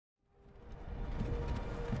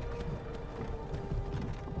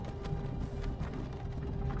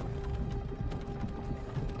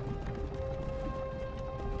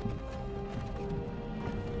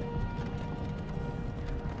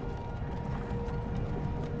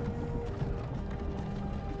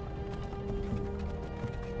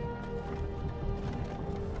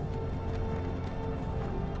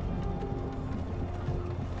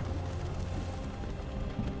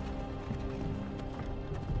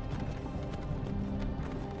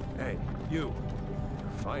You're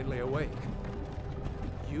finally awake.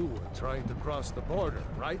 You were trying to cross the border,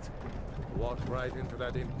 right? Walked right into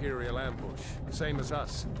that Imperial ambush, same as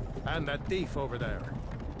us. And that thief over there.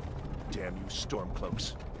 Damn you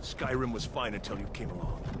Stormcloaks. Skyrim was fine until you came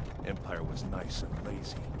along. Empire was nice and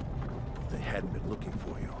lazy. If they hadn't been looking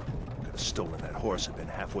for you, could have stolen that horse and been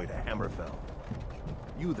halfway to Hammerfell.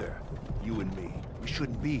 You there, you and me, we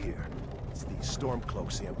shouldn't be here. It's these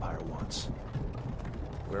Stormcloaks the Empire wants.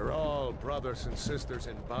 We're all brothers and sisters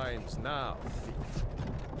in binds now, thief.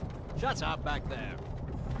 Shut up back there.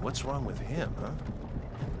 What's wrong with him, huh?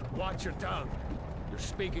 Watch your tongue. You're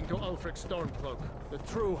speaking to Ulfric Stormcloak, the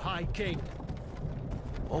true High King.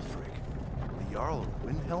 Ulfric? The Jarl of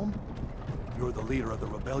Windhelm? You're the leader of the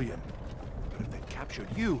rebellion. But if they've captured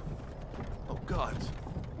you... Oh gods,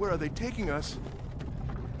 where are they taking us?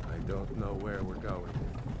 I don't know where we're going,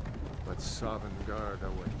 but Sovngarde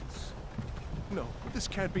awaits. No, this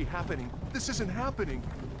can't be happening. This isn't happening.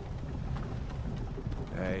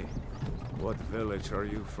 Hey, what village are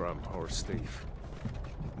you from, horse thief?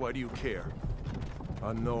 Why do you care?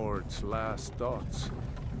 A Nord's last thoughts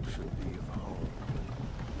should be of home.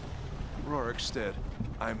 Rorikstead.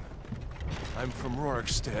 I'm from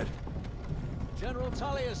Rorikstead. General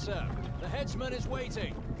Tullius, sir. The headsman is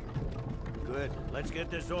waiting. Good. Let's get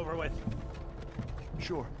this over with.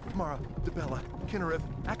 Sure. Mara, Dibella, Kinnereth,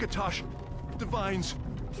 Akatosh, Divines,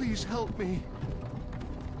 please help me.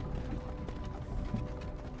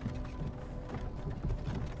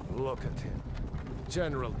 Look at him.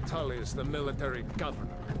 General Tullius, the military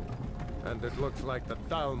governor. And it looks like the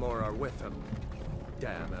Thalmor are with him.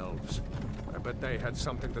 Damn elves. I bet they had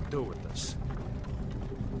something to do with this.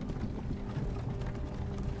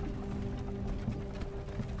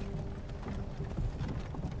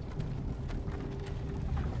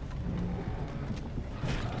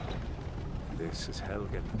 This is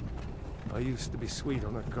Helgen. I used to be sweet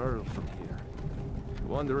on a girl from here.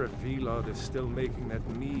 Wonder if Vilod is still making that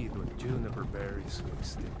mead with juniper berries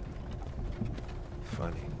mixed in.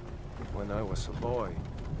 Funny. When I was a boy,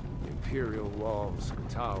 Imperial walls and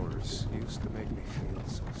towers used to make me feel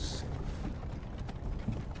so safe.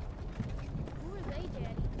 Who are they,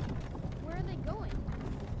 Daddy? Where are they going?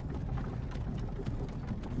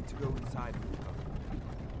 We need to go inside.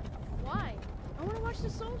 Why? I want to watch the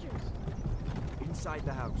soldiers. Inside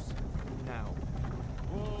the house. Now.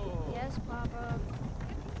 Whoa. Yes, Papa.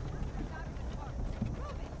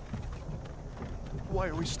 Why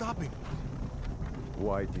are we stopping?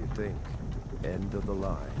 Why do you think? End of the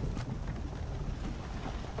line.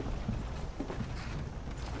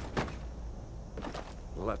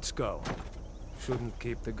 Let's go. Shouldn't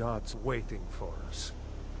keep the gods waiting for us.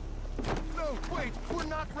 No, wait! We're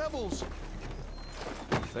not rebels!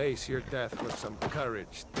 Face your death with some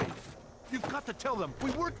courage, thief. You've got to tell them!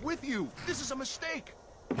 We worked with you! This is a mistake!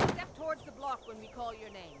 Step towards the block when we call your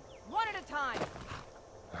name. One at a time.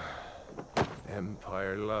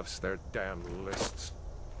 Empire loves their damn lists.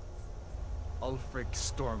 Ulfric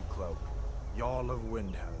Stormcloak, Jarl of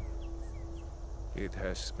Windhelm. It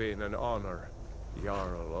has been an honor,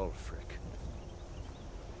 Jarl Ulfric.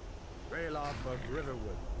 Ralof of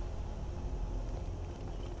Riverwood.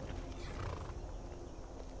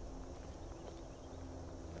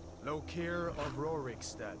 Lokir of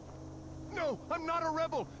Rorikstead. No! I'm not a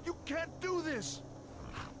rebel! You can't do this!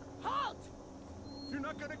 Halt! You're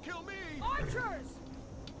not gonna kill me! Archers!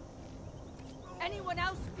 Anyone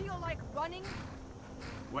else feel like running?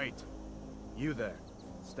 Wait. You there.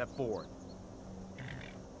 Step forward.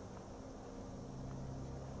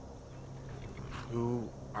 Who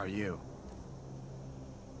are you?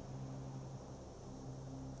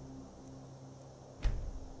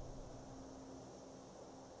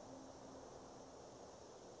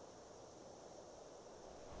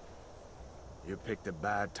 You picked a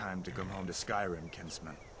bad time to come home to Skyrim,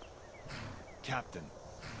 kinsman. Captain,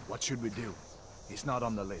 what should we do? He's not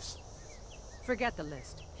on the list. Forget the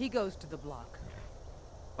list. He goes to the block.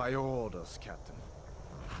 By your orders, Captain.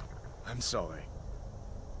 I'm sorry.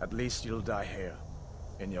 At least you'll die here,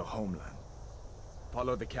 in your homeland.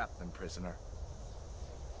 Follow the captain, prisoner.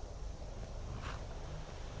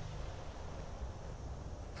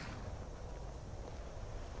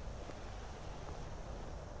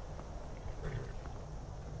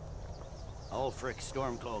 Ulfric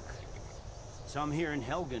Stormcloak. Some here in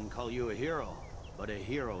Helgen call you a hero, but a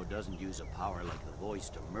hero doesn't use a power like the voice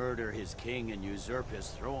to murder his king and usurp his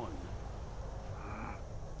throne.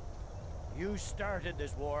 You started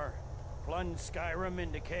this war, plunged Skyrim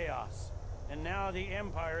into chaos, and now the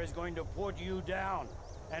Empire is going to put you down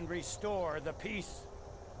and restore the peace.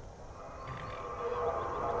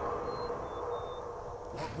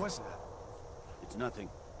 What was that? It's nothing.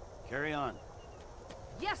 Carry on.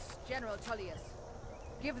 Yes, General Tullius.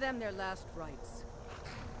 Give them their last rites.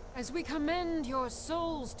 As we commend your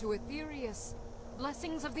souls to Aetherius,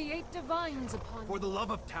 blessings of the 8 divines upon For the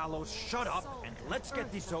love of Talos, shut up and let's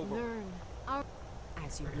get this over. Learn our...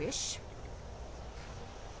 As you wish.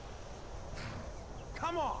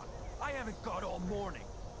 Come on! I haven't got all morning.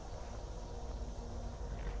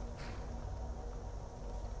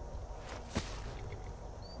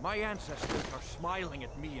 My ancestors are smiling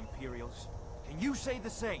at me, Imperials. Can you say the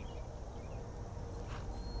same?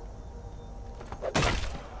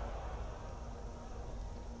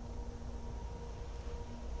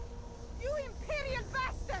 You Imperial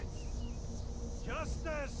bastards!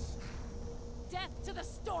 Justice! death to the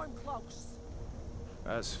Stormcloaks!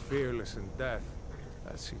 As fearless in death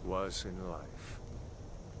as he was in life.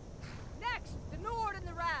 Next, the Nord and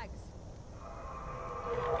the Rags.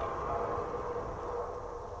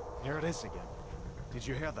 Here it is again. Did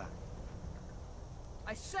you hear that?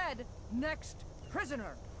 I said, next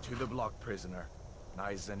prisoner. To the block, prisoner.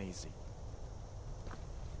 Nice and easy.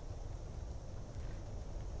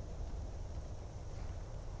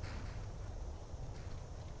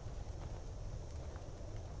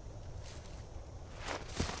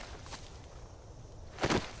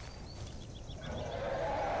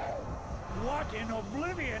 What in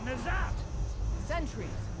oblivion is that? Sentries,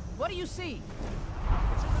 what do you see?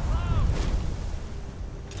 It's in the clouds!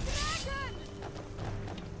 Dragon!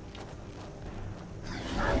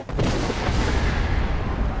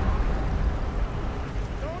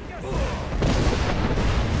 Don't get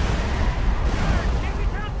Get me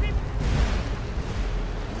down, people!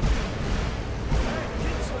 Hey,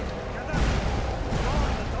 Kinsman, get up! Come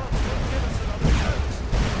on, the dogs will give us another chance.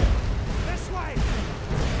 This way!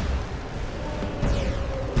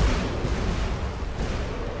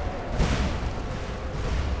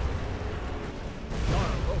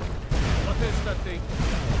 What is that thing?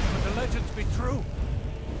 Could the legends be true?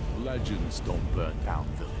 Legends don't burn down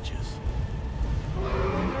villages.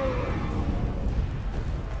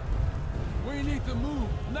 We need to move,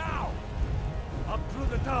 now! Up through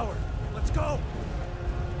the tower. Let's go!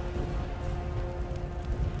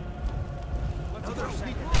 Let's go!